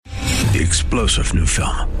the explosive new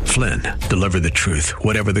film, Flynn, Deliver the Truth,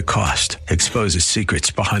 Whatever the Cost, exposes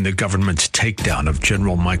secrets behind the government's takedown of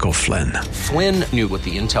General Michael Flynn. Flynn knew what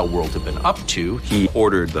the intel world had been up to. He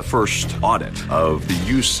ordered the first audit of the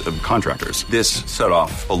use of contractors. This set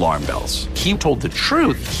off alarm bells. He told the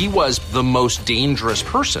truth. He was the most dangerous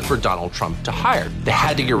person for Donald Trump to hire. They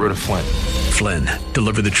had to get rid of Flynn. Flynn,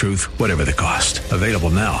 Deliver the Truth, Whatever the Cost. Available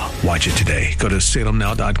now. Watch it today. Go to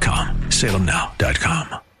salemnow.com.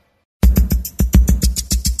 salemnow.com.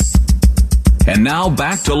 And now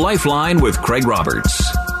back to Lifeline with Craig Roberts.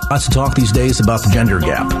 Lots of talk these days about the gender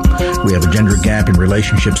gap. We have a gender gap in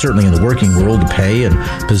relationships, certainly in the working world, pay and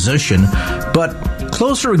position. But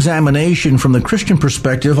closer examination from the Christian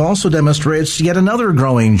perspective also demonstrates yet another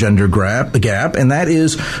growing gender gap, and that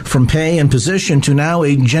is from pay and position to now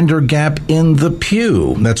a gender gap in the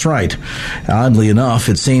pew. That's right. Oddly enough,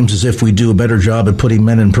 it seems as if we do a better job at putting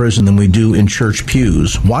men in prison than we do in church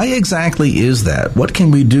pews. Why exactly is that? What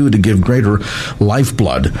can we do to give greater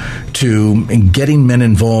lifeblood to getting men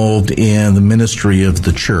involved in the ministry of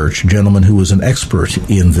the church? A gentleman who was an expert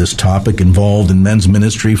in this topic, involved in men's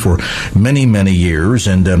ministry for many, many years,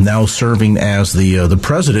 and now serving as the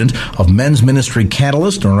president of Men's Ministry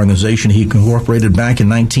Catalyst, an organization he incorporated back in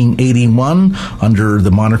 1981 under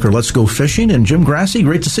the moniker Let's Go Fishing. And Jim Grassi,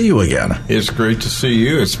 great to see you again. It's great to see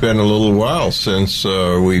you. It's been a little while since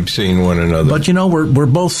we've seen one another. But, you know, we're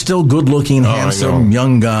both still good-looking, handsome,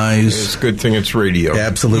 young guys. It's a good thing it's radio.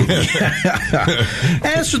 Absolutely.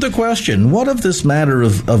 Answer the question, what of this matter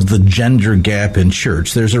of the gender gap in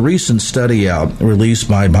church? There's a recent study out released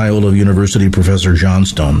by Biola University Professor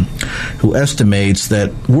Johnstone, who estimates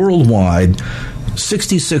that worldwide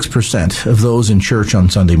 66% of those in church on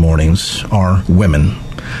Sunday mornings are women.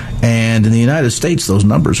 And in the United States, those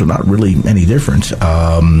numbers are not really any different.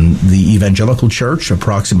 The evangelical church,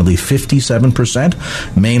 approximately 57%.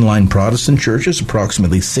 Mainline Protestant churches,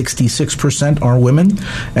 approximately 66% are women.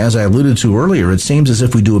 As I alluded to earlier, it seems as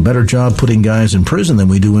if we do a better job putting guys in prison than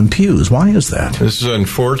we do in pews. Why is that? This is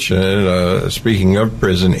unfortunate. Speaking of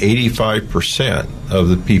prison, 85% of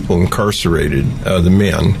the people incarcerated, the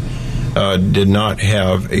men, did not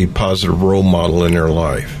have a positive role model in their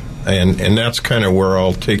life. And that's kind of where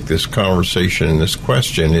I'll take this conversation and this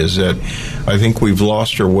question, is that I think we've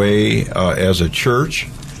lost our way as a church,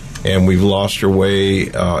 and we've lost our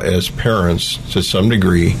way as parents to some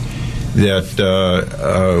degree,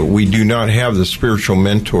 that we do not have the spiritual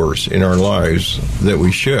mentors in our lives that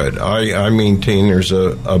we should. I maintain there's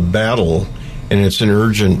a battle, and it's an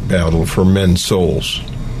urgent battle for men's souls.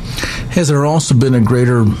 Has there also been a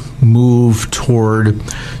greater move toward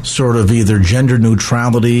sort of either gender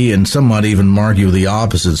neutrality, and some might even argue the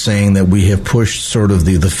opposite, saying that we have pushed sort of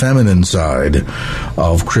the feminine side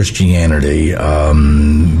of Christianity,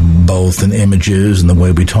 both in images and the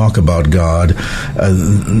way we talk about God,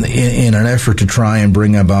 in an effort to try and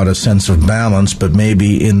bring about a sense of balance, but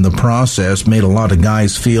maybe in the process made a lot of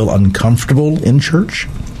guys feel uncomfortable in church?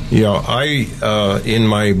 Yeah, I, in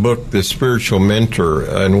my book, The Spiritual Mentor,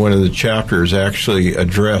 in one of the chapters, actually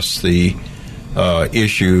address the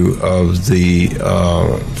issue of the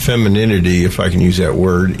femininity, if I can use that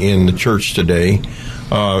word, in the church today.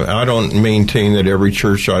 I don't maintain that every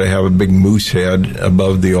church ought to have a big moose head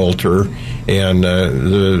above the altar and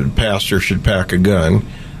the pastor should pack a gun.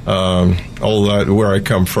 Although where I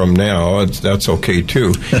come from now, that's okay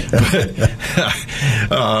too.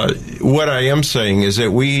 But what I am saying is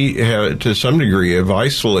that we have, to some degree, have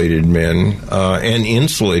isolated men and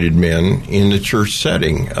insulated men in the church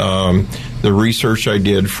setting. The research I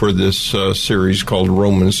did for this series called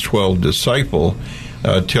Romans 12 Disciple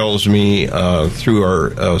tells me through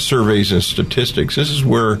our surveys and statistics, this is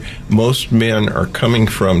where most men are coming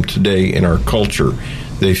from today in our culture.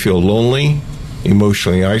 They feel lonely,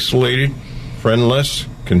 emotionally isolated, friendless,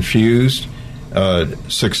 confused,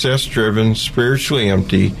 success-driven, spiritually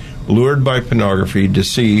empty, lured by pornography,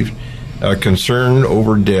 deceived, concerned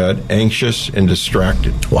over debt, anxious, and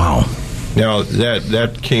distracted. Wow. Now,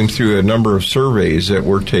 that came through a number of surveys that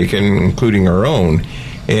were taken, including our own,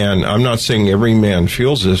 and I'm not saying every man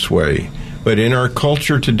feels this way, but in our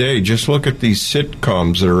culture today, just look at these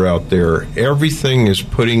sitcoms that are out there. Everything is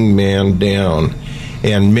putting man down.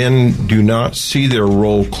 And men do not see their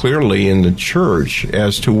role clearly in the church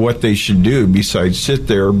as to what they should do besides sit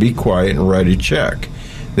there, be quiet, and write a check.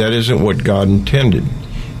 That isn't what God intended.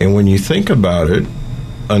 And when you think about it,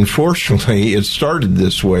 unfortunately, it started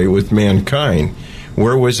this way with mankind.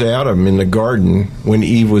 Where was Adam in the garden when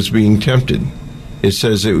Eve was being tempted? It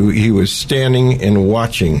says that he was standing and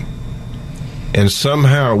watching. And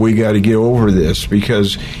somehow we got to get over this,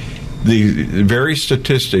 because the very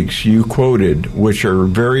statistics you quoted, which are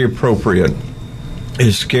very appropriate,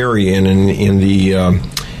 is scary. And in the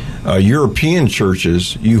European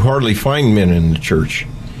churches, you hardly find men in the church.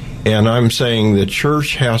 And I'm saying the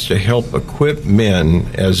church has to help equip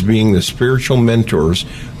men as being the spiritual mentors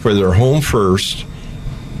for their home first,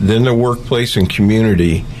 then the workplace and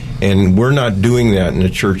community. And we're not doing that in the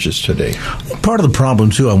churches today. Part of the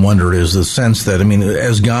problem, too, I wonder, is the sense that,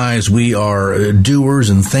 as guys, we are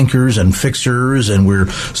doers and thinkers and fixers, and we're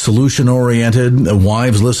solution-oriented.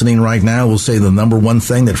 Wives listening right now will say the number one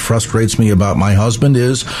thing that frustrates me about my husband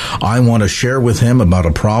is I want to share with him about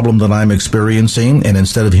a problem that I'm experiencing, and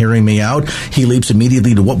instead of hearing me out, he leaps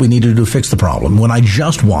immediately to what we need to do to fix the problem, when I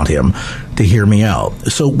just want him to hear me out.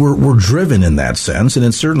 So we're driven in that sense, and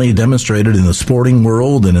it's certainly demonstrated in the sporting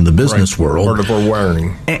world and in the business world. Part of our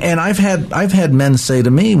wiring. And I've had men say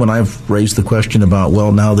to me when I've raised the question about,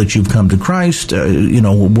 well, now that you've come to Christ,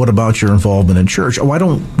 what about your involvement in church? Oh, I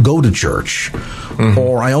don't go to church. Mm-hmm.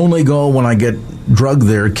 Or I only go when I get drugged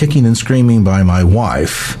there kicking and screaming by my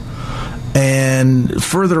wife. And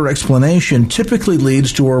further explanation typically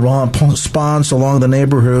leads to a response along the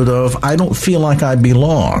neighborhood of, I don't feel like I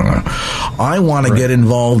belong. I want to get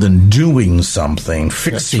involved in doing something,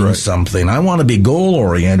 fixing something. I want to be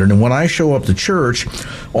goal-oriented. And when I show up to church,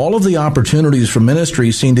 all of the opportunities for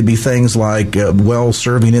ministry seem to be things like,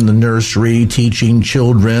 serving in the nursery, teaching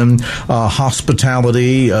children,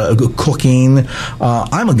 hospitality, cooking.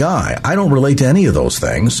 I'm a guy. I don't relate to any of those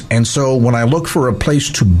things. And so when I look for a place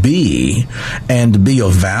to be, and to be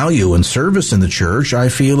of value and service in the church, I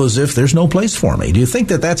feel as if there's no place for me. Do you think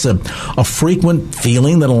that that's a frequent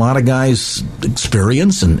feeling that a lot of guys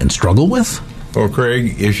experience and struggle with? Well,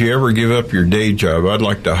 Craig, if you ever give up your day job, I'd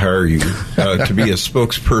like to hire you to be a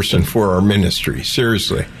spokesperson for our ministry.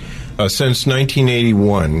 Seriously. Since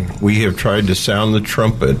 1981, we have tried to sound the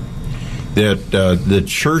trumpet that the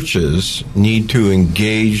churches need to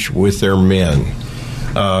engage with their men.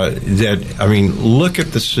 Look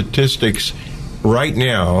at the statistics right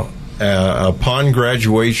now. Upon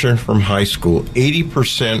graduation from high school,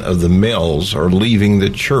 80% of the males are leaving the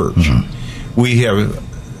church.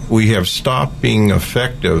 Mm-hmm. We have stopped being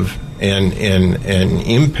effective and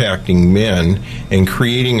impacting men and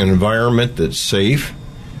creating an environment that's safe,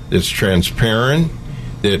 that's transparent,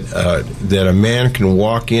 that a man can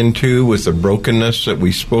walk into with the brokenness that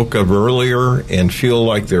we spoke of earlier and feel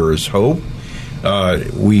like there is hope.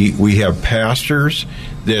 We have pastors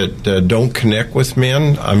that don't connect with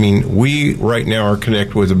men. We right now are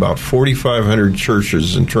connected with about 4,500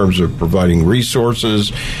 churches in terms of providing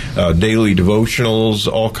resources, daily devotionals,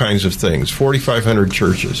 all kinds of things. 4,500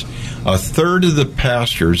 churches. A third of the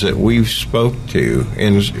pastors that we've spoke to,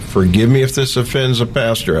 and forgive me if this offends a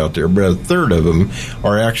pastor out there, but a third of them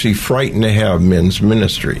are actually frightened to have men's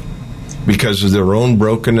ministry because of their own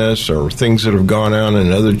brokenness or things that have gone on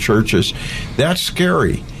in other churches. That's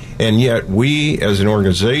scary. And yet we, as an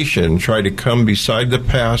organization, try to come beside the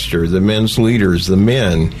pastor, the men's leaders, the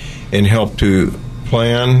men, and help to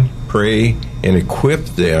plan, pray, and equip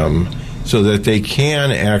them so that they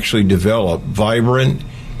can actually develop vibrant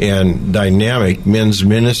and dynamic men's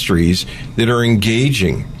ministries that are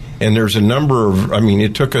engaging. And there's a number of,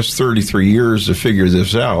 it took us 33 years to figure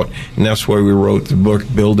this out, and that's why we wrote the book,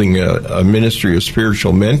 Building a Ministry of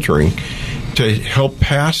Spiritual Mentoring, to help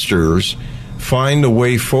pastors find the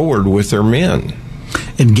way forward with their men.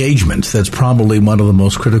 Engagement, that's probably one of the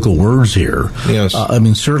most critical words here. Yes.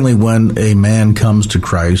 Certainly when a man comes to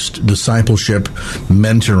Christ, discipleship,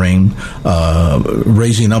 mentoring,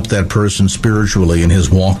 raising up that person spiritually in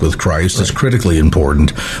his walk with Christ is critically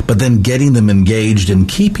important. But then getting them engaged and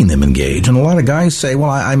keeping them engaged. And a lot of guys say,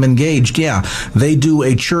 well, I'm engaged. Yeah, they do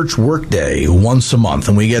a church work day once a month,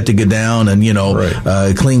 and we get to get down and,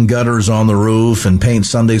 clean gutters on the roof and paint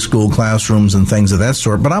Sunday school classrooms and things of that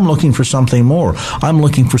sort. But I'm looking for something more. I'm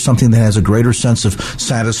looking for something that has a greater sense of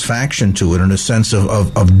satisfaction to it and a sense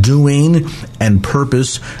of doing and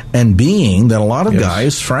purpose and being that a lot of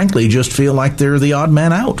guys, frankly, just feel like they're the odd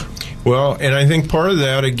man out. Well, and I think part of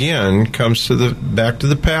that, again, comes to back to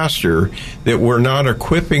the pastor, that we're not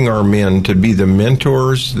equipping our men to be the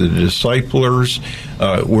mentors, the disciplers.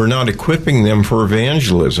 We're not equipping them for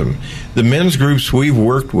evangelism. The men's groups we've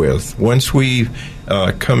worked with, once we've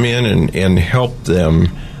come in and helped them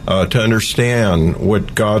to understand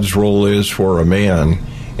what God's role is for a man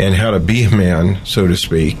and how to be a man, so to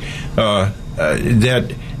speak, that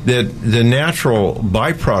the natural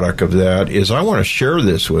byproduct of that is I want to share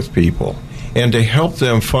this with people. and to help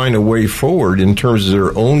them find a way forward in terms of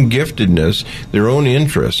their own giftedness, their own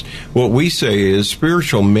interests. What we say is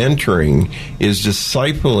spiritual mentoring is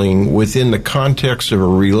discipling within the context of a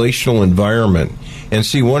relational environment. And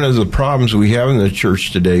see, one of the problems we have in the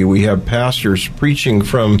church today, we have pastors preaching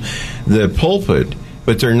from the pulpit,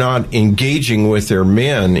 but they're not engaging with their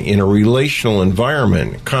men in a relational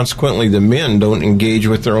environment. Consequently, the men don't engage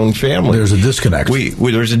with their own family. There's a disconnect.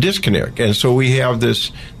 There's a disconnect. And so we have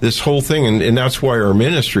this whole thing, and that's why our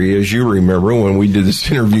ministry, as you remember, when we did this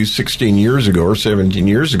interview 16 years ago or 17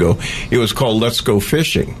 years ago, it was called Let's Go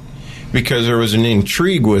Fishing. Because there was an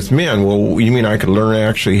intrigue with men. Well, you mean I could learn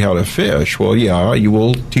actually how to fish? Well, yeah, you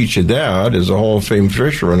will teach you that as a Hall of Fame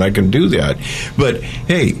fisherman. I can do that. But,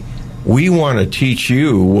 hey, we want to teach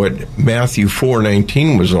you what Matthew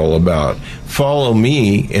 4:19 was all about. Follow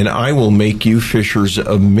me, and I will make you fishers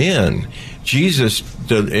of men. Jesus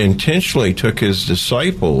intentionally took his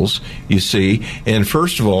disciples, you see, and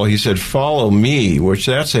first of all, he said, follow me, which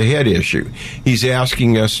that's a head issue. He's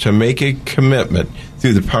asking us to make a commitment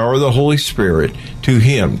through the power of the Holy Spirit to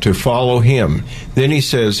him, to follow him. Then he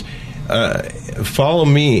says, follow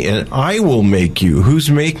me, and I will make you. Who's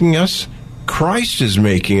making us? Christ is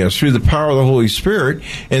making us through the power of the Holy Spirit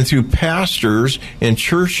and through pastors and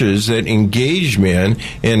churches that engage men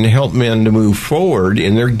and help men to move forward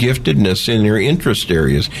in their giftedness, in their interest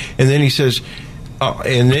areas. And then he says,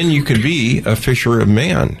 and then you could be a fisher of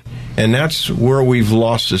man. And that's where we've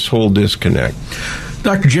lost this whole disconnect.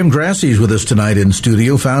 Dr. Jim Grassi is with us tonight in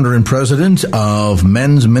studio, founder and president of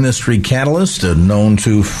Men's Ministry Catalyst, known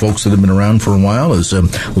to folks that have been around for a while as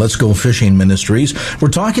Let's Go Fishing Ministries. We're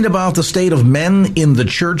talking about the state of men in the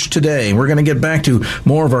church today. We're going to get back to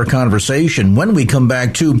more of our conversation when we come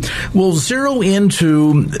back to, we'll zero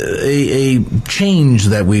into a change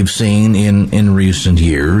that we've seen in recent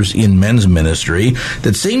years in men's ministry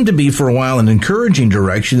that seemed to be for a while an encouraging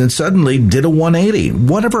direction that suddenly did a 180.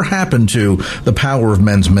 Whatever happened to the power of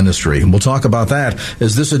men's ministry? We'll talk about that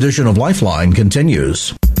as this edition of Lifeline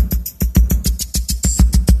continues.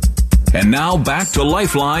 And now back to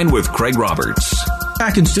Lifeline with Craig Roberts.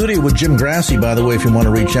 Back in studio with Jim Grassi. By the way, if you want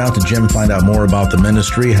to reach out to Jim, find out more about the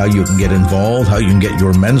ministry, how you can get involved, how you can get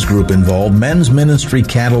your men's group involved,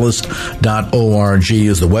 mensministrycatalyst.org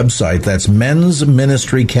is the website. That's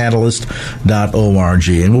mensministrycatalyst.org.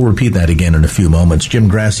 And we'll repeat that again in a few moments. Jim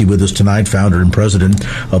Grassi with us tonight, founder and president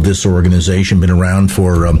of this organization. Been around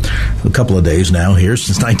for a couple of days now here,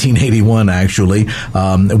 since 1981, actually.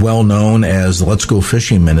 Well known as the Let's Go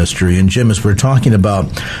Fishing Ministry. And Jim, as we're talking about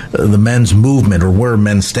the men's movement, or where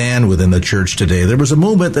men stand within the church today, there was a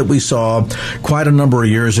movement that we saw quite a number of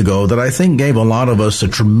years ago that I think gave a lot of us a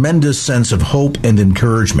tremendous sense of hope and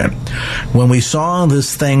encouragement. When we saw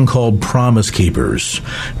this thing called Promise Keepers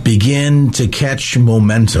begin to catch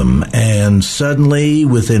momentum, and suddenly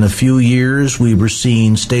within a few years we were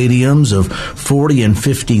seeing stadiums of 40 and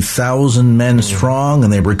 50,000 men strong,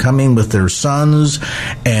 and they were coming with their sons,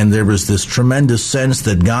 and there was this tremendous sense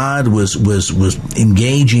that God was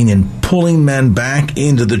engaging in pulling men back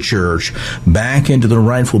into the church, back into their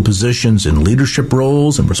rightful positions in leadership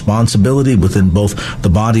roles and responsibility within both the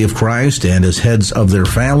body of Christ and as heads of their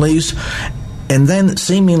families. And then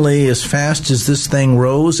seemingly as fast as this thing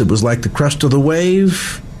rose, it was like the crest of the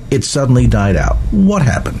wave, it suddenly died out. What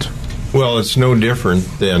happened? Well, it's no different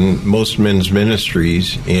than most men's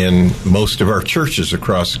ministries in most of our churches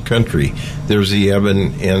across the country. There's the ebb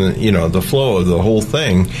and the flow of the whole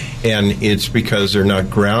thing, and it's because they're not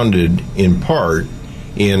grounded in part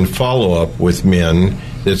in follow-up with men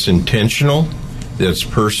that's intentional, that's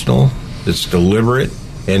personal, that's deliberate,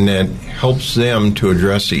 and that helps them to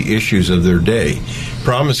address the issues of their day.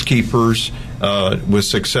 Promise Keepers was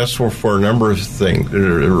successful for a number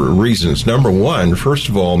of reasons. Number one, first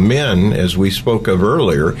of all, men, as we spoke of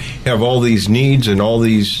earlier, have all these needs and all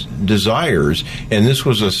these desires, and this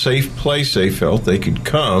was a safe place they felt they could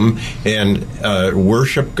come and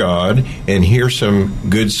worship God and hear some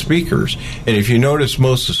good speakers. And if you notice,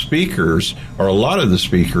 most of the speakers, or a lot of the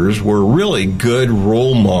speakers, were really good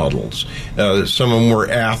role models. Some of them were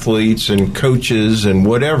athletes and coaches and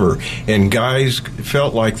whatever, and guys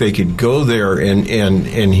felt like they could go there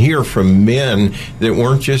and hear from men that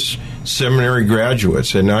weren't just seminary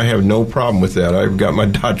graduates, and I have no problem with that. I've got my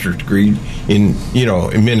doctorate degree in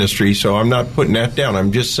ministry, so I'm not putting that down.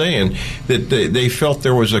 I'm just saying that they felt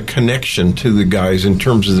there was a connection to the guys in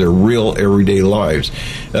terms of their real everyday lives.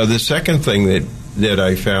 The second thing that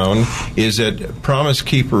I found is that Promise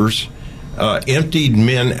Keepers emptied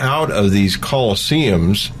men out of these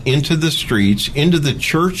coliseums into the streets, into the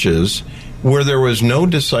churches, where there was no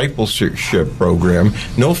discipleship program,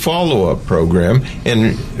 no follow-up program,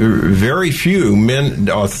 and very few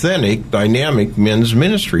authentic, dynamic men's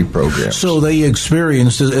ministry programs. So they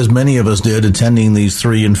experienced, as many of us did, attending these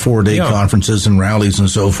 3- and 4-day conferences and rallies and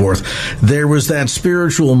so forth. There was that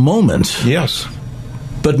spiritual moment. Yes.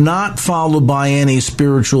 But not followed by any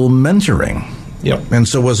spiritual mentoring. Yep. And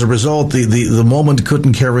so as a result, the moment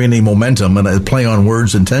couldn't carry any momentum, and I play on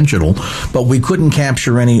words intentional, but we couldn't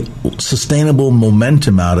capture any sustainable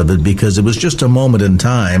momentum out of it because it was just a moment in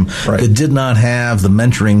time that did not have the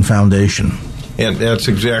mentoring foundation. And that's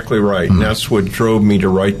exactly right. And that's what drove me to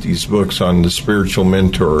write these books on the spiritual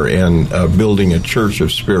mentor and building a church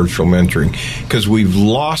of spiritual mentoring. Because we've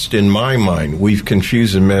lost, in my mind, we've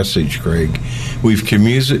confused the message, Greg. We've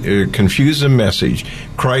confused the message.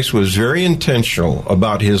 Christ was very intentional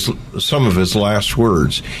about some of his last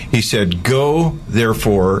words. He said, "Go,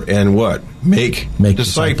 therefore, and what? Make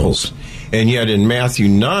disciples." And yet in Matthew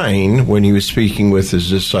 9, when he was speaking with his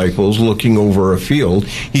disciples, looking over a field,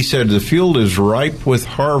 he said, "The field is ripe with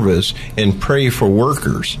harvest, and pray for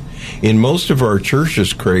workers." In most of our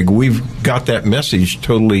churches, Craig, we've got that message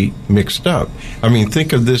totally mixed up. I mean,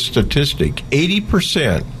 think of this statistic.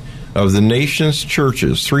 80% of the nation's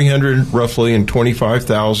churches,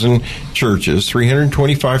 325,000 churches,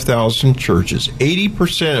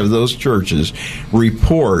 80% of those churches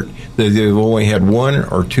report that they've only had 1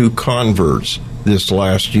 or 2 converts this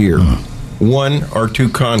last year. 1 or 2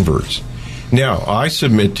 converts. Now, I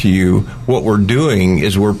submit to you, what we're doing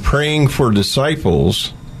is we're praying for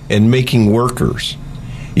disciples and making workers.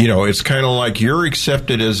 You know, it's kind of like you're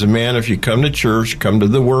accepted as a man if you come to church, come to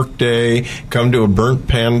the work day, come to a burnt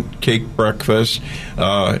pancake breakfast,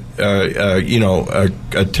 attend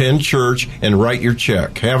church and write your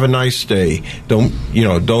check. Have a nice day. Don't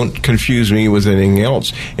confuse me with anything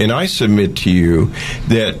else. And I submit to you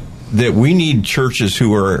that we need churches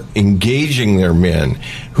who are engaging their men,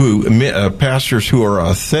 pastors who are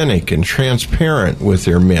authentic and transparent with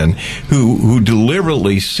their men, who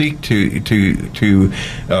deliberately seek to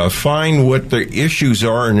find what the issues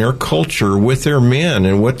are in their culture with their men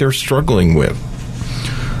and what they're struggling with.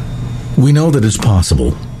 We know that it's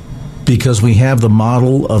possible because we have the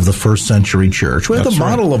model of the first century church. We have the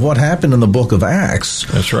model of what happened in the book of Acts.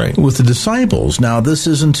 That's right. With the disciples. Now, this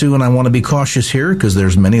isn't and I want to be cautious here because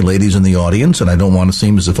there's many ladies in the audience, and I don't want to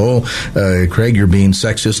seem as if, Craig, you're being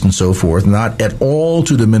sexist and so forth. Not at all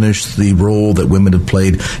to diminish the role that women have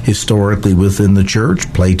played historically within the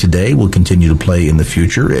church, play today, will continue to play in the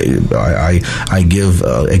future. I give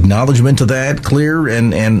acknowledgement to that, clear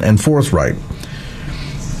and forthright.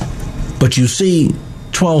 But you see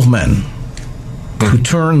 12 men who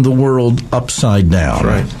turned the world upside down.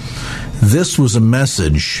 Right. This was a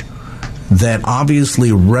message that obviously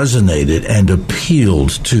resonated and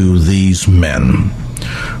appealed to these men.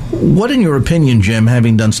 What, in your opinion, Jim,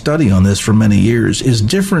 having done study on this for many years, is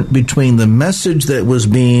different between the message that was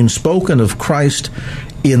being spoken of Christ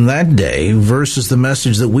in that day versus the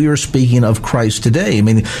message that we are speaking of Christ today? I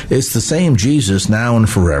mean, it's the same Jesus now and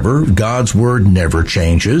forever. God's word never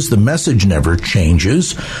changes. The message never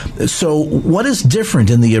changes. So what is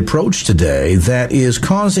different in the approach today that is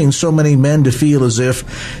causing so many men to feel as if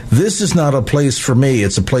this is not a place for me?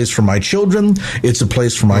 It's a place for my children. It's a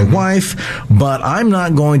place for my wife. But I'm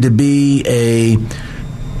not going to be a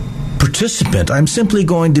participant. I'm simply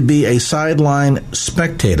going to be a sideline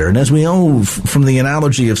spectator. And as we know from the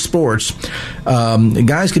analogy of sports,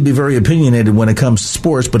 guys can be very opinionated when it comes to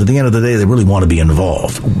sports, but at the end of the day, they really want to be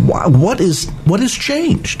involved. What has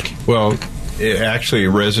changed? Well, it actually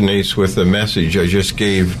resonates with the message I just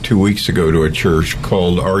gave 2 weeks ago to a church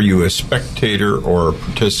called, "Are you a spectator or a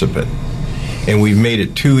participant?" And we've made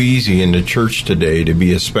it too easy in the church today to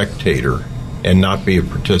be a spectator and not be a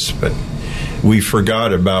participant. We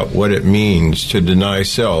forgot about what it means to deny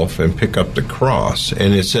self and pick up the cross.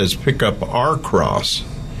 And it says pick up our cross,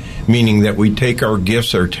 meaning that we take our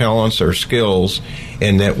gifts, our talents, our skills,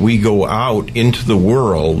 and that we go out into the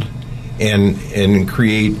world and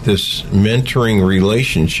create this mentoring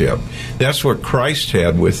relationship. That's what Christ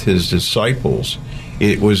had with his disciples.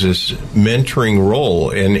 It was this mentoring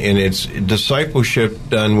role, and it's discipleship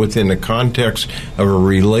done within the context of a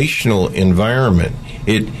relational environment.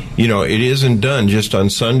 It isn't done just on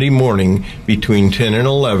Sunday morning between 10 and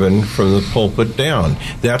 11 from the pulpit down.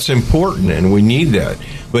 That's important, and we need that.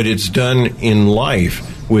 But it's done in life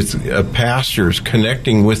with pastors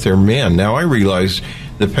connecting with their men. Now, I realize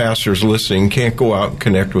the pastors listening can't go out and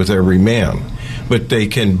connect with every man, but they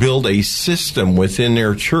can build a system within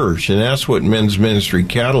their church, and that's what Men's Ministry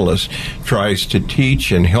Catalyst tries to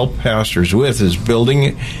teach and help pastors with, is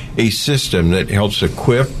building a system that helps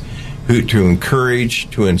equip to encourage,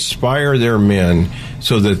 to inspire their men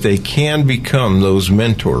so that they can become those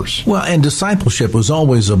mentors. Well, and discipleship was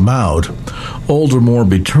always about older, more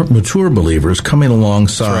mature believers coming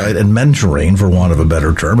alongside and mentoring, for want of a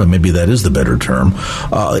better term, and maybe that is the better term,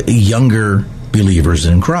 younger believers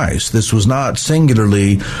in Christ. This was not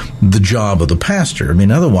singularly the job of the pastor. I mean,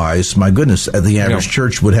 otherwise, my goodness, the average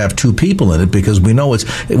church would have 2 people in it, because we know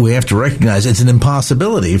we have to recognize it's an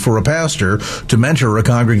impossibility for a pastor to mentor a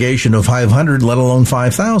congregation of 500, let alone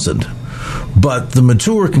 5,000. But the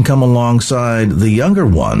mature can come alongside the younger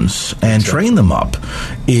ones and train them up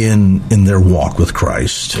in their walk with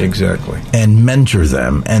Christ. Exactly. And mentor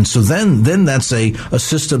them. And so then that's a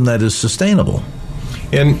system that is sustainable.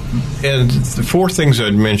 And the 4 things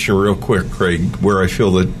I'd mention real quick, Craig, where I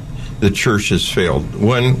feel that the church has failed.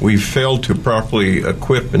 1, we've failed to properly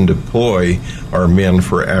equip and deploy our men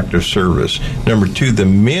for active service. Number 2, the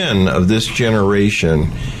men of this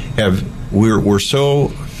generation we're so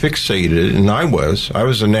fixated, and I was a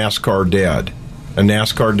NASCAR dad. A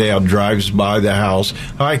NASCAR dad drives by the house.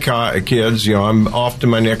 Hi, kids. I'm off to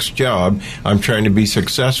my next job. I'm trying to be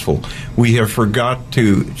successful. We have forgot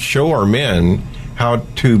to show our men how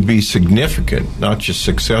to be significant, not just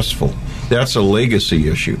successful. That's a legacy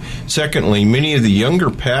issue. Secondly, many of the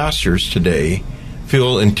younger pastors today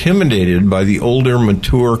feel intimidated by the older,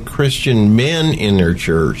 mature Christian men in their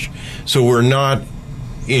church. So we're not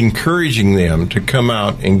encouraging them to come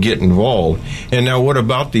out and get involved. And now what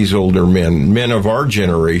about these older men of our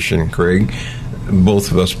generation, Craig,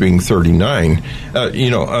 both of us being 39,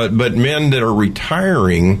 but men that are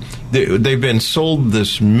retiring, they've been sold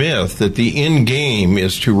this myth that the end game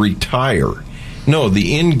is to retire. No,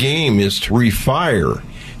 the end game is to refire,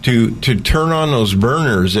 to turn on those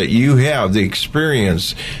burners that you have, the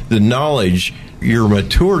experience, the knowledge, your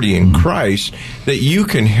maturity in Christ, that you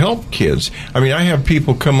can help kids. I mean, I have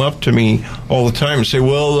people come up to me all the time and say,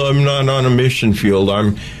 well, I'm not on a mission field.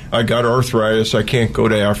 I got arthritis. I can't go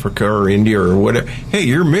to Africa or India or whatever. Hey,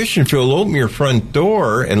 your mission field, open your front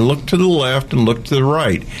door and look to the left and look to the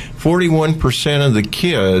right. 41% of the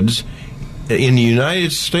kids in the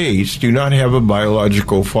United States do not have a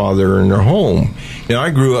biological father in their home. Now, I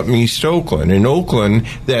grew up in East Oakland. In Oakland,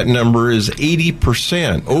 that number is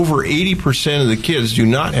 80%. Over 80% of the kids do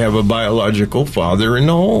not have a biological father in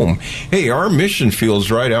the home. Hey, our mission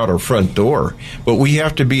field's right out our front door, but we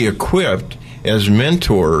have to be equipped as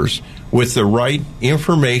mentors with the right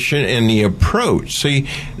information and the approach. See,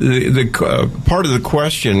 the part of the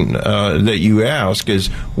question that you ask is,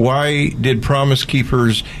 why did Promise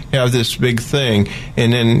Keepers have this big thing?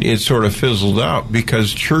 And then it sort of fizzled out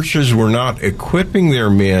because churches were not equipping their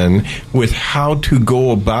men with how to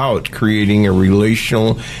go about creating a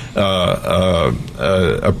relational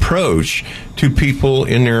approach to people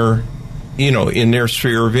in their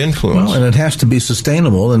sphere of influence. Well, and it has to be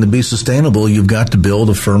sustainable, and to be sustainable, you've got to build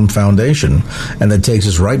a firm foundation. And that takes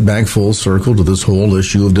us right back full circle to this whole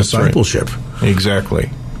issue of discipleship. Right. Exactly.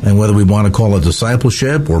 And whether we want to call it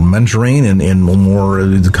discipleship or mentoring in more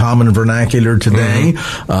the common vernacular today,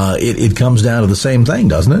 it comes down to the same thing,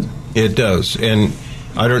 doesn't it? It does. And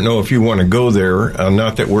I don't know if you want to go there,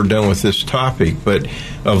 not that we're done with this topic, but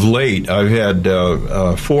of late I've had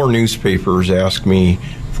 4 newspapers ask me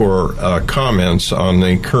for comments on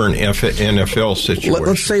the current NFL situation.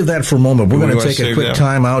 Let's save that for a moment. We're going to take a quick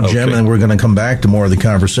time out, Jim, and we're going to come back to more of the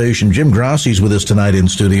conversation. Jim Grassi is with us tonight in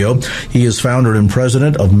studio. He is founder and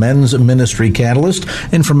president of Men's Ministry Catalyst.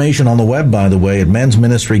 Information on the web, by the way, at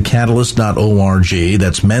mensministrycatalyst.org.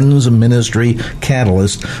 That's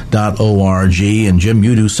mensministrycatalyst.org. And Jim,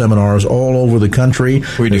 you do seminars all over the country.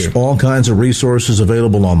 There's all kinds of resources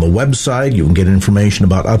available on the website. You can get information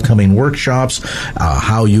about upcoming workshops,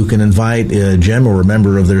 how you can invite Jim or a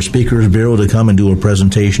member of their speakers bureau to come and do a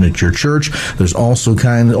presentation at your church. There's also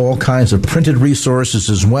all kinds of printed resources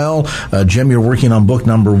as well. Jim, you're working on book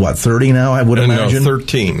number, 30 now, I would imagine? No,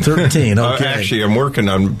 13. 13, okay. Actually, I'm working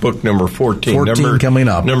on book number 14. 14 coming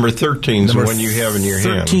up. Number 13 is the one you have in your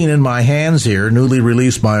hand. 13 in my hands here, newly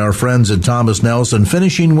released by our friends at Thomas Nelson.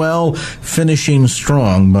 Finishing Well, Finishing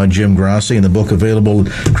Strong by Jim Grassi, and the book available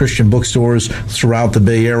at Christian bookstores throughout the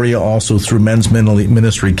Bay Area, also through Men's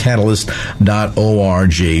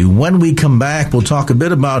Catalyst.org. When we come back, we'll talk a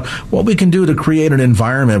bit about what we can do to create an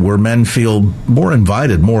environment where men feel more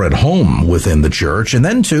invited, more at home within the church. And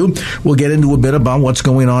then, too, we'll get into a bit about what's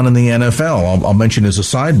going on in the NFL. I'll mention as a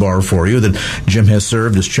sidebar for you that Jim has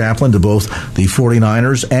served as chaplain to both the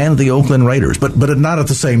 49ers and the Oakland Raiders, but not at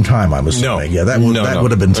the same time, I'm assuming. No. Yeah, that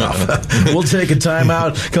would have been tough. We'll take a time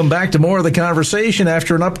out, come back to more of the conversation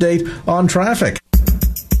after an update on traffic.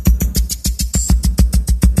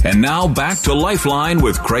 And now back to Lifeline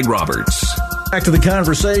with Craig Roberts. Back to the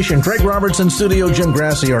conversation. Craig Roberts in studio, Jim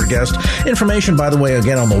Grassi, our guest. Information, by the way,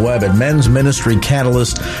 again on the web at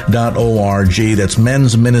mensministrycatalyst.org. That's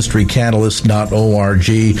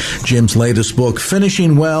mensministrycatalyst.org. Jim's latest book,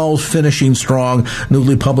 Finishing Well, Finishing Strong,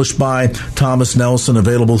 newly published by Thomas Nelson,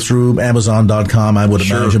 available through Amazon.com, I would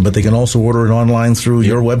imagine, but they can also order it online through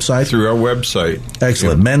your website? Through our website.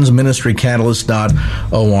 Excellent. Yep.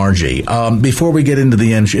 mensministrycatalyst.org. Before we get into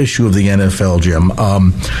the issue of the NFL, Jim,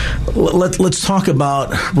 let's talk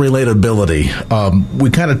about relatability.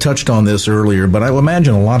 We kind of touched on this earlier, but I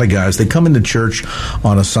imagine a lot of guys, they come into church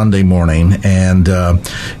on a Sunday morning and,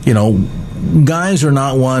 guys are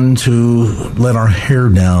not one to let our hair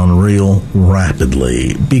down real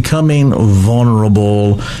rapidly. Becoming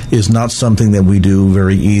vulnerable is not something that we do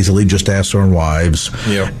very easily. Just ask our wives.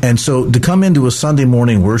 Yep. And so to come into a Sunday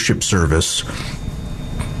morning worship service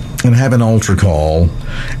and have an altar call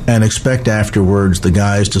and expect afterwards the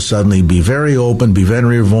guys to suddenly be very open, be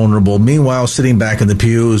very vulnerable. Meanwhile, sitting back in the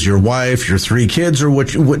pews, your wife, your 3 kids are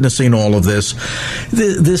witnessing all of this.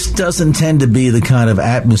 This doesn't tend to be the kind of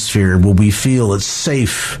atmosphere where we feel it's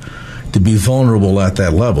safe to be vulnerable at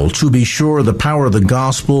that level. To be sure, the power of the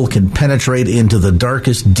gospel can penetrate into the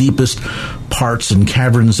darkest, deepest parts and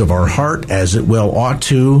caverns of our heart, as it well ought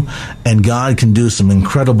to, and God can do some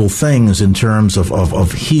incredible things in terms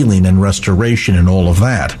of healing and restoration and all of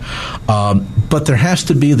that. But there has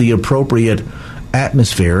to be the appropriate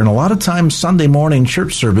atmosphere, and a lot of times Sunday morning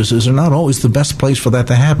church services are not always the best place for that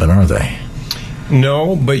to happen, are they?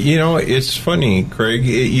 No, but it's funny, Craig.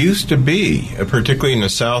 It used to be, particularly in the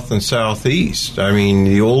South and Southeast. I mean,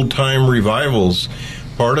 the old-time revivals,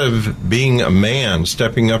 part of being a man,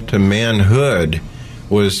 stepping up to manhood,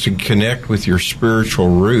 was to connect with your spiritual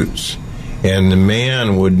roots. And the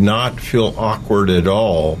man would not feel awkward at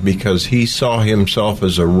all because he saw himself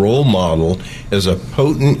as a role model, as a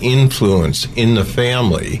potent influence in the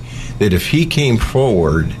family, that if he came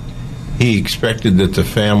forward, he expected that the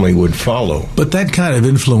family would follow. But that kind of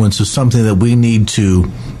influence is something that we need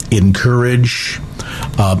to encourage.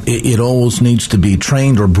 It always needs to be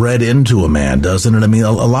trained or bred into a man, doesn't it? I mean,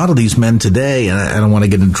 a lot of these men today, and I don't want to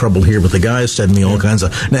get in trouble here, but the guys send me all kinds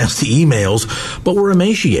of nasty emails, but we're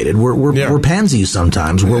emaciated. We're pansies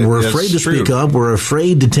sometimes. We're afraid to speak up. We're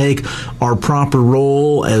afraid to take our proper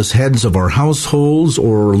role as heads of our households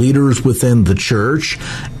or leaders within the church.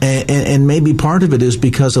 And maybe part of it is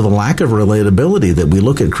because of the lack of relatability, that we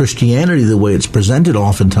look at Christianity the way it's presented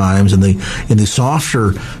oftentimes in the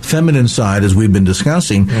softer, feminine side, as we've been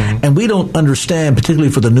discussing, and we don't understand,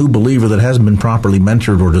 particularly for the new believer that hasn't been properly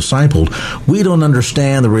mentored or discipled, we don't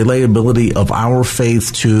understand the relatability of our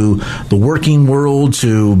faith to the working world,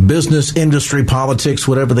 to business, industry, politics,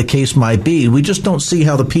 whatever the case might be. We just don't see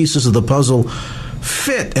how the pieces of the puzzle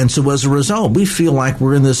fit, and so as a result, we feel like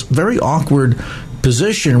we're in this very awkward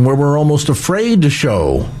position where we're almost afraid to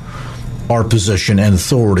show our position and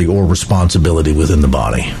authority or responsibility within the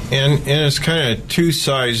body. And it's kind of two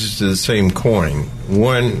sides to the same coin.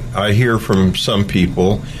 One, I hear from some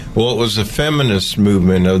people, well, it was the feminist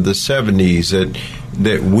movement of the 70s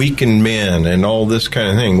that weakened men and all this kind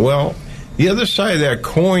of thing. Well, the other side of that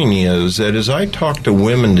coin is that as I talk to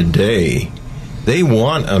women today, they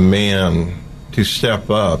want a man to step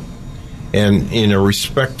up and in a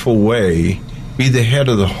respectful way be the head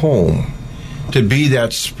of the home, to be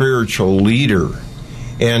that spiritual leader.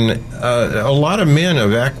 And a lot of men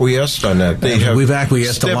have acquiesced on that. We've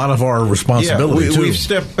acquiesced a lot of our responsibility, too. We've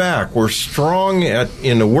stepped back. We're strong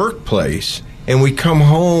in the workplace, and we come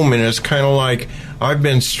home, and it's kind of like, I've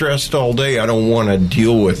been stressed all day. I don't want to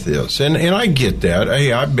deal with this. And I get that.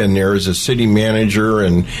 Hey, I've been there as a city manager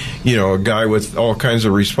and, a guy with all kinds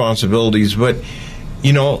of responsibilities. But,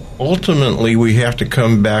 ultimately we have to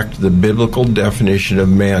come back to the biblical definition of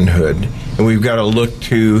manhood. And we've got to look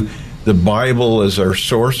to the Bible as our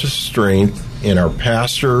source of strength in our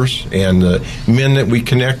pastors and the men that we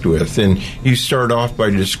connect with. And you start off by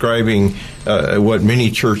describing what many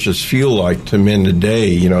churches feel like to men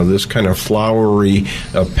today, this kind of flowery,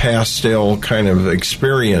 pastel kind of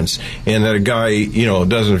experience, and that a guy,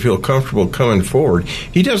 doesn't feel comfortable coming forward.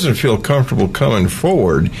 He doesn't feel comfortable coming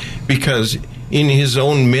forward because in his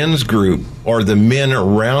own men's group or the men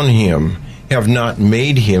around him have not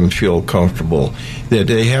made him feel comfortable, that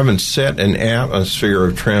they haven't set an atmosphere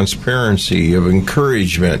of transparency, of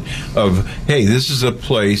encouragement, of, hey, this is a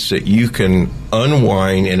place that you can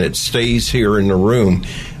unwind and it stays here in the room.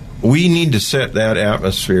 We need to set that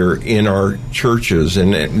atmosphere in our churches,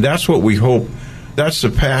 and that's what we hope That's the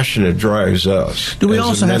passion that drives us. Do we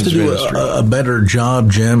also have to do a better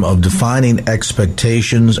job, Jim, of defining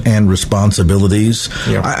expectations and responsibilities?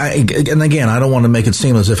 Yeah. And again, I don't want to make it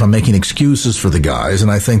seem as if I'm making excuses for the guys,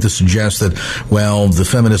 and I think this suggests that, well, the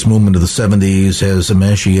feminist movement of the 70s has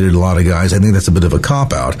emancipated a lot of guys. I think that's a bit of a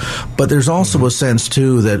cop-out. But there's also a sense,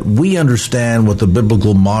 too, that we understand what the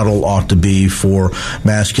biblical model ought to be for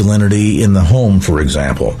masculinity in the home, for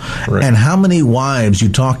example. Right. And how many wives, you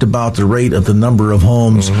talked about the rate of the number of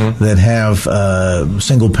homes that have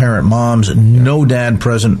single-parent moms, no dad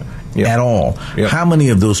present at all. Yep. How many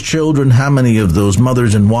of those children, how many of those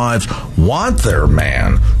mothers and wives want their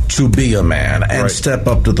man to be a man and step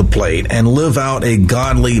up to the plate and live out a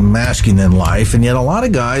godly, masculine life? And yet a lot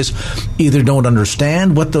of guys either don't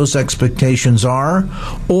understand what those expectations are,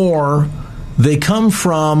 or they come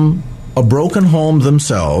from a broken home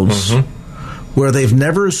themselves, where they've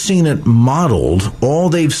never seen it modeled. All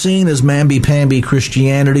they've seen is mamby-pamby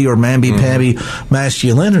Christianity or mamby-pamby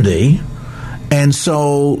masculinity, and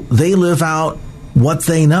so they live out what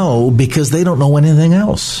they know because they don't know anything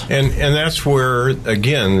else. And that's where,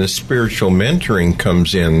 again, the spiritual mentoring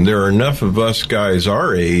comes in. There are enough of us guys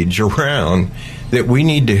our age around that we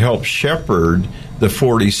need to help shepherd the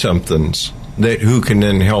 40-somethings who can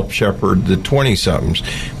then help shepherd the 20-somethings.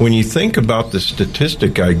 When you think about the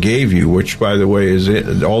statistic I gave you, which, by the way,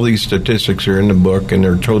 all these statistics are in the book and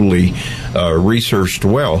they're totally researched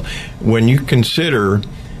well, when you consider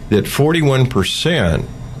that 41%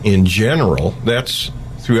 in general, that's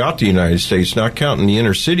throughout the United States, not counting the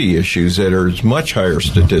inner city issues that are a much higher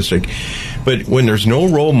statistic, but when there's no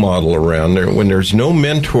role model around, when there's no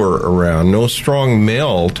mentor around, no strong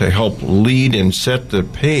male to help lead and set the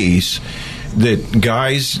pace, that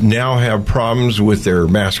guys now have problems with their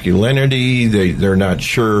masculinity. They're not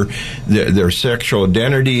sure their sexual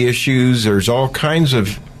identity issues. There's all kinds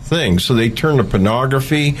of things. So they turn to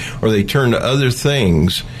pornography or they turn to other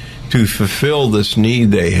things to fulfill this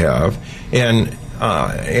need they have. And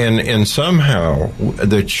somehow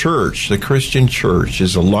the church, the Christian church,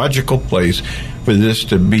 is a logical place for this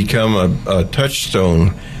to become a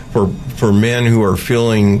touchstone for men who are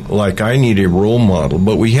feeling like I need a role model.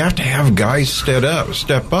 But we have to have guys step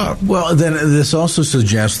up. Well, then this also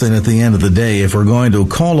suggests that at the end of the day, if we're going to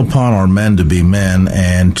call upon our men to be men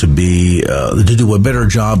and to do a better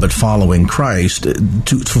job at following Christ,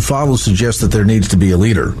 to follow suggests that there needs to be a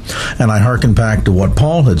leader. And I hearken back to what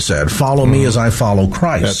Paul had said, follow me as I follow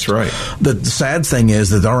Christ. That's right. The sad thing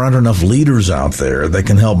is that there aren't enough leaders out there that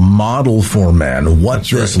can help model for men what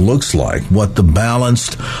this looks like, what the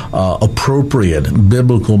balanced, appropriate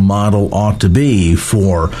biblical model ought to be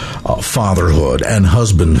for fatherhood and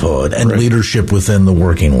husbandhood and leadership within the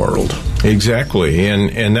working world. Exactly.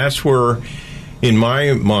 And that's where, in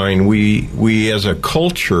my mind, we as a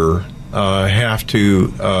culture have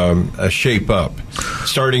to shape up,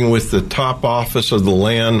 starting with the top office of the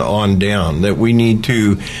land on down, that we need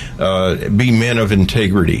to be men of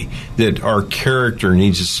integrity, that our character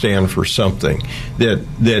needs to stand for something,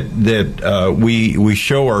 that we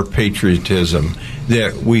show our patriotism,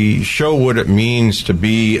 that we show what it means to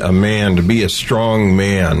be a man, to be a strong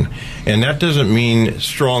man. And that doesn't mean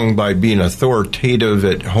strong by being authoritative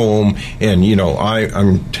at home and,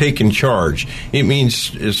 I'm taking charge. It means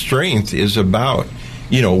strength is about,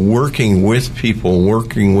 working with people,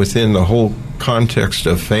 working within the whole context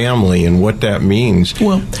of family and what that means.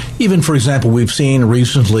 Well, even, for example, we've seen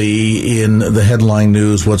recently in the headline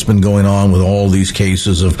news what's been going on with all these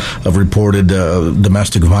cases of reported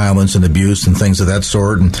domestic violence and abuse and things of that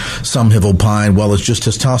sort, and some have opined, well, it's just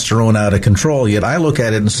testosterone out of control. Yet I look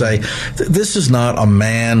at it and say, this is not a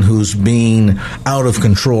man who's being out of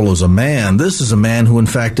control as a man. This is a man who, in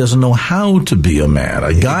fact, doesn't know how to be a man.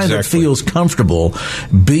 A guy that feels comfortable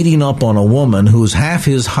beating up on a woman who's half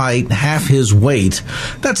his height, half his weight.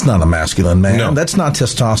 That's not a masculine man. No. That's not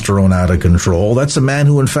testosterone out of control. That's a man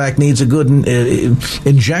who, in fact, needs a good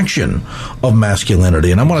injection of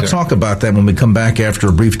masculinity. And I want to talk about that when we come back after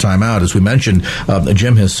a brief timeout. As we mentioned,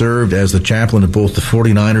 Jim has served as the chaplain of both the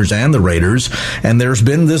 49ers and the Raiders, and there's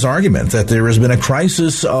been this argument that there has been a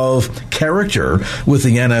crisis of character with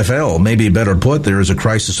the NFL. Maybe better put, there is a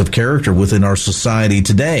crisis of character within our society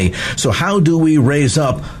today. So how do we raise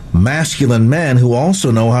up masculine men who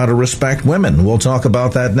also know how to respect women? We'll talk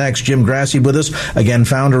about that next. Jim Grassi with us, again,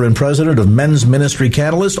 founder and president of Men's Ministry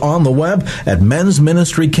Catalyst, on the web at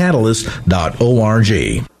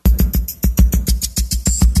mensministrycatalyst.org.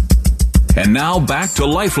 And now back to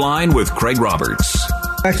Lifeline with Craig Roberts.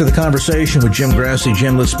 Back to the conversation with Jim Grassi.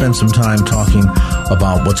 Jim, let's spend some time talking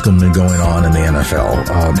about what's going to be going on in the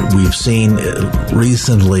NFL. We've seen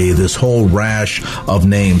recently this whole rash of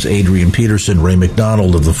names, Adrian Peterson, Ray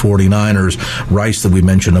McDonald of the 49ers, Rice that we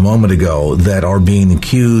mentioned a moment ago, that are being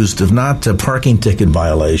accused of not parking ticket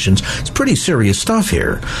violations. It's pretty serious stuff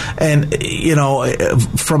here. And,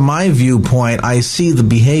 from my viewpoint, I see the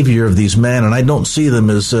behavior of these men, and I don't see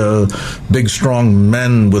them as big, strong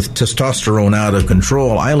men with testosterone out of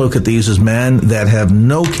control. I look at these as men that have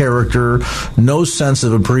no character, no sense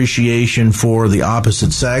of appreciation for the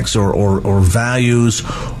opposite sex or values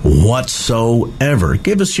whatsoever.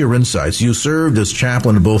 Give us your insights. You served as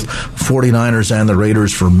chaplain of both 49ers and the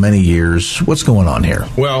Raiders for many years. What's going on here?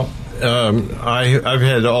 Well,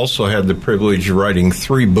 I've also had the privilege of writing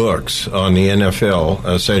 3 books on the NFL,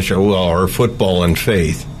 essentially, or football and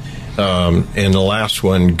faith. And the last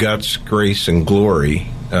one, Guts, Grace, and Glory.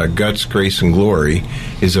 Guts, Grace, and Glory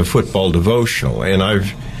is a football devotional. And I've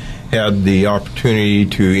had the opportunity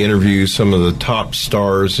to interview some of the top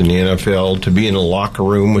stars in the NFL, to be in a locker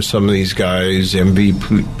room with some of these guys,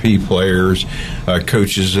 MVP players,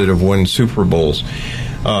 coaches that have won Super Bowls.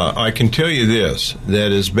 I can tell you this,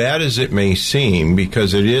 that as bad as it may seem,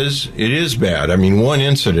 because it is bad. I mean, one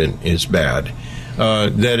incident is bad.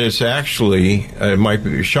 That it's actually, it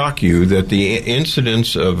might shock you, that the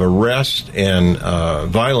incidence of arrest and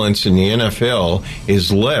violence in the NFL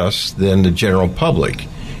is less than the general public.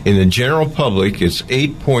 In the general public, it's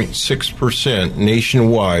 8.6%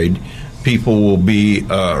 nationwide people will be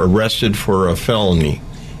arrested for a felony.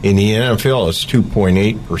 In the NFL, it's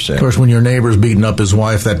 2.8%. Of course, when your neighbor's beating up his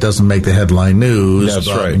wife, that doesn't make the headline news. That's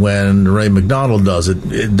but right. When Ray McDonald does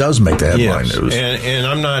it, it does make the headline news. And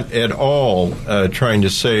I'm not at all trying to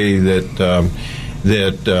say that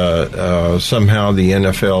somehow the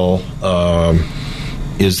NFL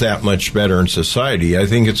is that much better in society. I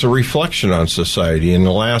think it's a reflection on society. In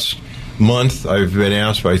the last month, I've been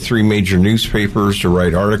asked by 3 major newspapers to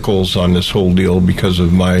write articles on this whole deal because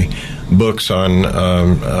of my books on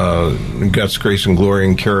Guts, Grace, and Glory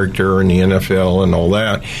and character and the NFL and all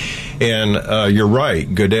that. And you're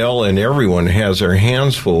right, Goodell and everyone has their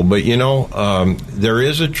hands full. But, there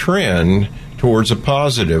is a trend towards a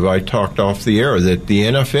positive. I talked off the air that the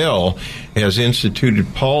NFL has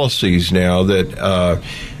instituted policies now that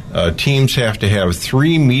teams have to have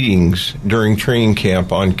 3 meetings during training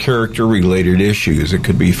camp on character-related issues. It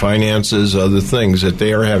could be finances, other things that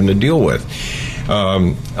they are having to deal with.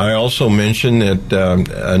 I also mentioned that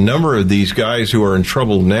a number of these guys who are in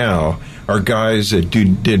trouble now are guys that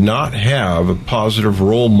did not have a positive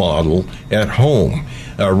role model at home.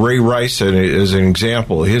 Ray Rice, as an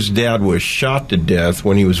example, his dad was shot to death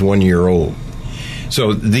when he was 1 year old.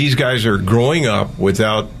 So these guys are growing up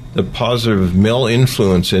without the positive male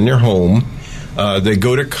influence in their home. They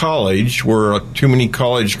go to college, where too many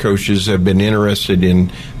college coaches have been interested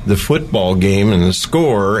in the football game and the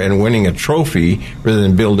score and winning a trophy rather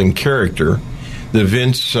than building character. The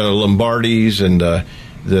Vince Lombardis and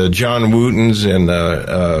the John Wootens and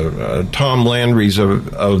Tom Landrys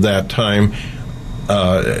of that time,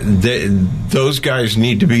 those guys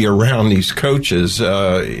need to be around these coaches,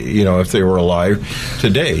 if they were alive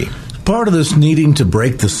today. Part of this needing to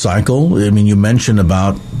break the cycle, I mean, you mentioned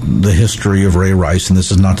about the history of Ray Rice, and this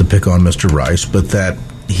is not to pick on Mr. Rice, but that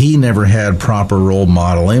he never had proper role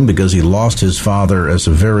modeling because he lost his father as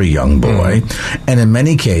a very young boy. And in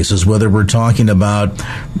many cases, whether we're talking about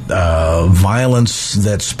violence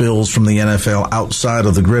that spills from the NFL outside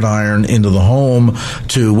of the gridiron into the home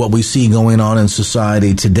to what we see going on in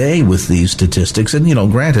society today with these statistics. And,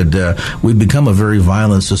 granted, we've become a very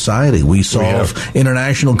violent society. We solve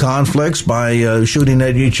international conflicts by shooting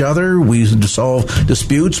at each other. We solve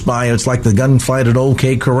disputes by, it's like the gunfight at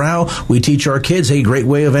OK Corral. We teach our kids, hey, great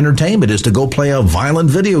way of entertainment is to go play a violent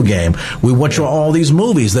video game. We watch all these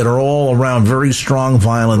movies that are all around very strong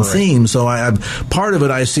violent themes. So part of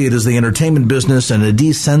it, I see it as the entertainment business and a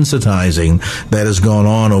desensitizing that has gone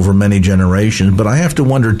on over many generations. But I have to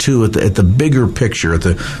wonder, too, at the bigger picture, at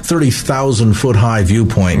the 30,000-foot high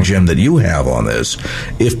viewpoint, Jim, that you have on this,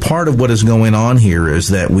 if part of what is going on here is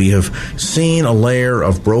that we have seen a layer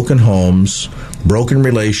of broken homes, broken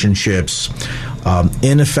relationships,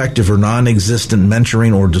 ineffective or non-existent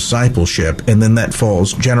mentoring or discipleship, and then that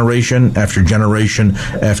falls generation after generation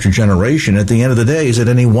after generation. At the end of the day, is it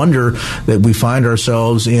any wonder that we find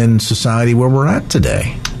ourselves in society where we're at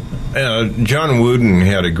today? John Wooden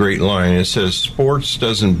had a great line. It says, sports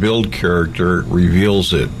doesn't build character, it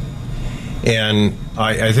reveals it. And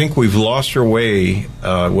I think we've lost our way,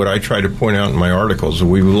 what I try to point out in my articles,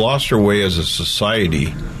 we've lost our way as a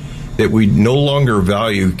society, that we no longer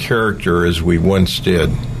value character as we once did.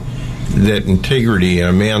 That integrity,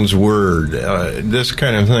 a man's word, this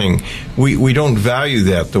kind of thing, we don't value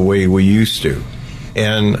that the way we used to.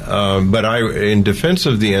 And but in defense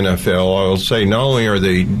of the NFL, I will say not only are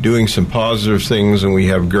they doing some positive things, and we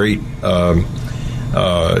have great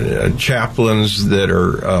chaplains that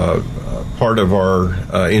are part of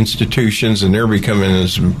our institutions, and they're becoming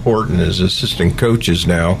as important as assistant coaches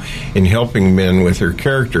now in helping men with their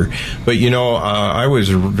character. But, I was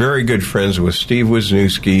very good friends with Steve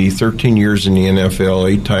Wisniewski, 13 years in the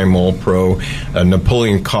NFL, 8-time All-Pro,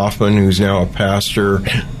 Napoleon Kaufman, who's now a pastor,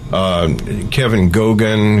 Kevin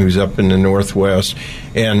Gogan, who's up in the Northwest.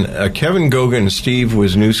 And Kevin Gogan and Steve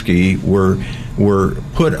Wisniewski were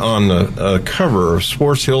put on the cover of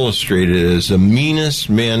Sports Illustrated as the meanest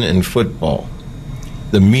men in football.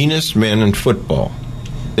 The meanest men in football.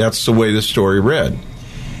 That's the way the story read.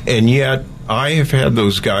 And yet, I have had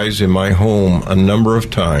those guys in my home a number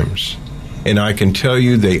of times, and I can tell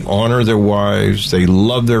you they honor their wives, they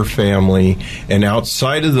love their family, and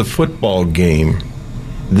outside of the football game,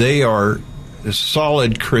 they are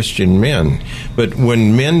solid Christian men. But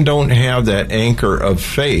when men don't have that anchor of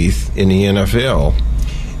faith in the NFL,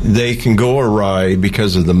 they can go awry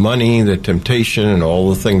because of the money, the temptation, and all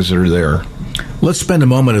the things that are there. Let's spend a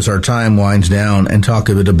moment as our time winds down and talk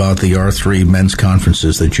a bit about the R3 men's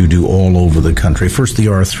conferences that you do all over the country. First, the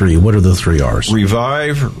R3. What are the 3 R's?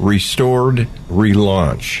 Revive, Restored,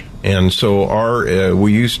 Relaunch. And so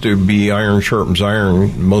we used to be Iron Sharpens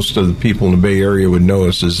Iron. Most of the people in the Bay Area would know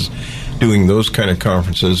us as doing those kind of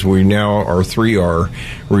conferences. We now are 3R,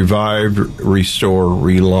 Revive, Restore,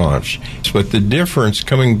 Relaunch. But the difference,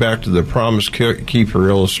 coming back to the Promise Keeper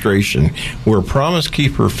illustration, where Promise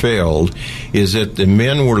Keeper failed is that the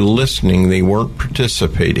men were listening, they weren't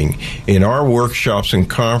participating. In our workshops and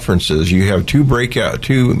conferences, you have two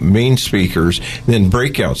main speakers, then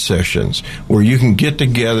breakout sessions, where you can get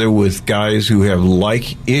together with guys who have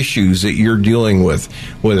like issues that you're dealing with,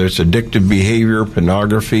 whether it's addictive behavior,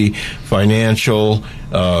 pornography, financial,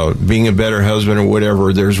 being a better husband or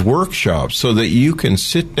whatever. There's workshops so that you can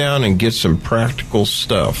sit down and get some practical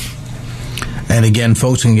stuff. And again,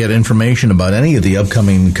 folks can get information about any of the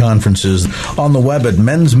upcoming conferences on the web at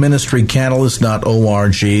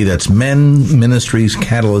mensministrycatalyst.org. That's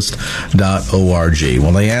menministriescatalyst.org.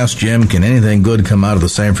 Well, they asked Jim, can anything good come out of the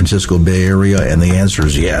San Francisco Bay Area? And the answer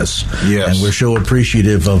is yes. Yes. And we're so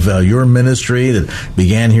appreciative of your ministry that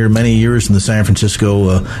began here many years in the San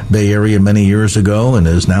Francisco Bay Area many years ago and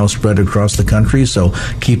is now spread across the country. So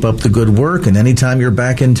keep up the good work. And anytime you're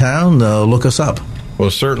back in town, look us up. Well,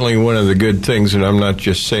 certainly one of the good things, and I'm not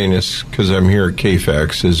just saying this because I'm here at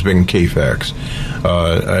KFAX, has been KFAX.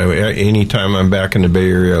 Anytime I'm back in the Bay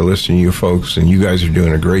Area, I listen to you folks, and you guys are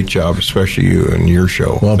doing a great job, especially you and your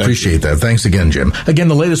show. Well, appreciate that. Thanks again, Jim. Again,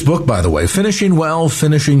 the latest book, by the way, Finishing Well,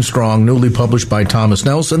 Finishing Strong, newly published by Thomas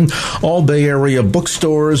Nelson, all Bay Area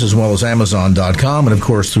bookstores, as well as Amazon.com, and, of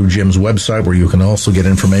course, through Jim's website, where you can also get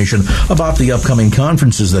information about the upcoming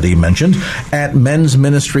conferences that he mentioned at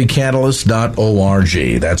mensministrycatalyst.org.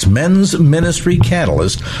 That's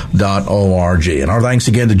mensministrycatalyst.org. And our thanks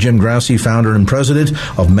again to Jim Grassi, founder and president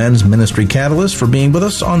of Men's Ministry Catalyst, for being with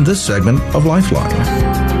us on this segment of Lifeline.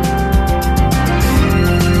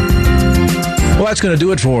 Well, that's going to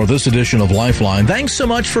do it for this edition of Lifeline. Thanks so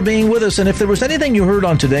much for being with us. And if there was anything you heard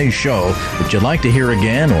on today's show that you'd like to hear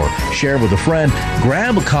again or share with a friend,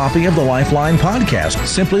 grab a copy of the Lifeline podcast.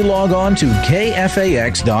 Simply log on to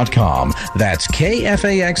KFAX.com. That's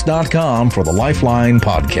KFAX.com for the Lifeline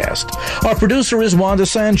podcast. Our producer is Wanda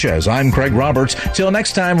Sanchez. I'm Craig Roberts. Till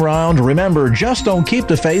next time around, remember, just don't keep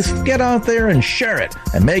the faith. Get out there and share it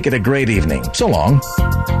and make it a great evening. So long.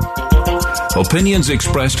 Opinions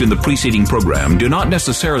expressed in the preceding program do not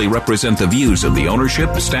necessarily represent the views of the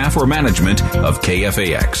ownership, staff, or management of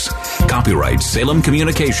KFAX. Copyright Salem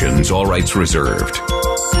Communications, all rights reserved.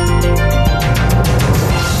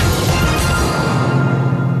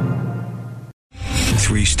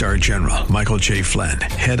 3-star General Michael J. Flynn,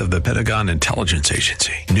 head of the Pentagon Intelligence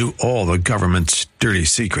Agency, knew all the government's dirty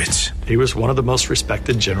secrets. He was one of the most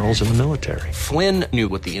respected generals in the military. Flynn knew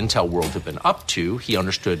what the intel world had been up to. He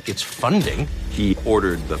understood its funding. He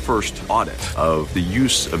ordered the first audit of the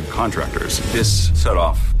use of contractors. This set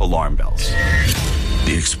off alarm bells.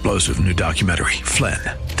 The explosive new documentary, Flynn,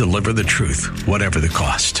 Deliver the Truth, Whatever the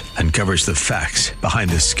Cost, uncovers the facts behind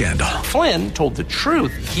this scandal. Flynn told the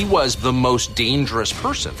truth. He was the most dangerous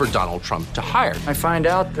person for Donald Trump to hire. I find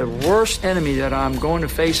out the worst enemy that I'm going to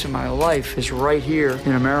face in my life is right here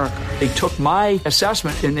in America. They took my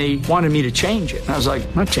assessment and they wanted me to change it. And I was like,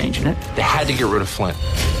 I'm not changing it. They had to get rid of Flynn.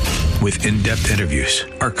 with in-depth interviews,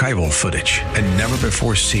 archival footage, and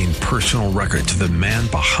never-before-seen personal records of the man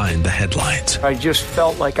behind the headlines. I just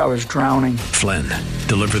felt like I was drowning. Flynn,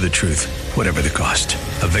 deliver the truth, whatever the cost.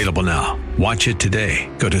 Available now. Watch it today.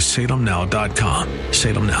 Go to salemnow.com.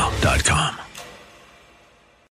 salemnow.com.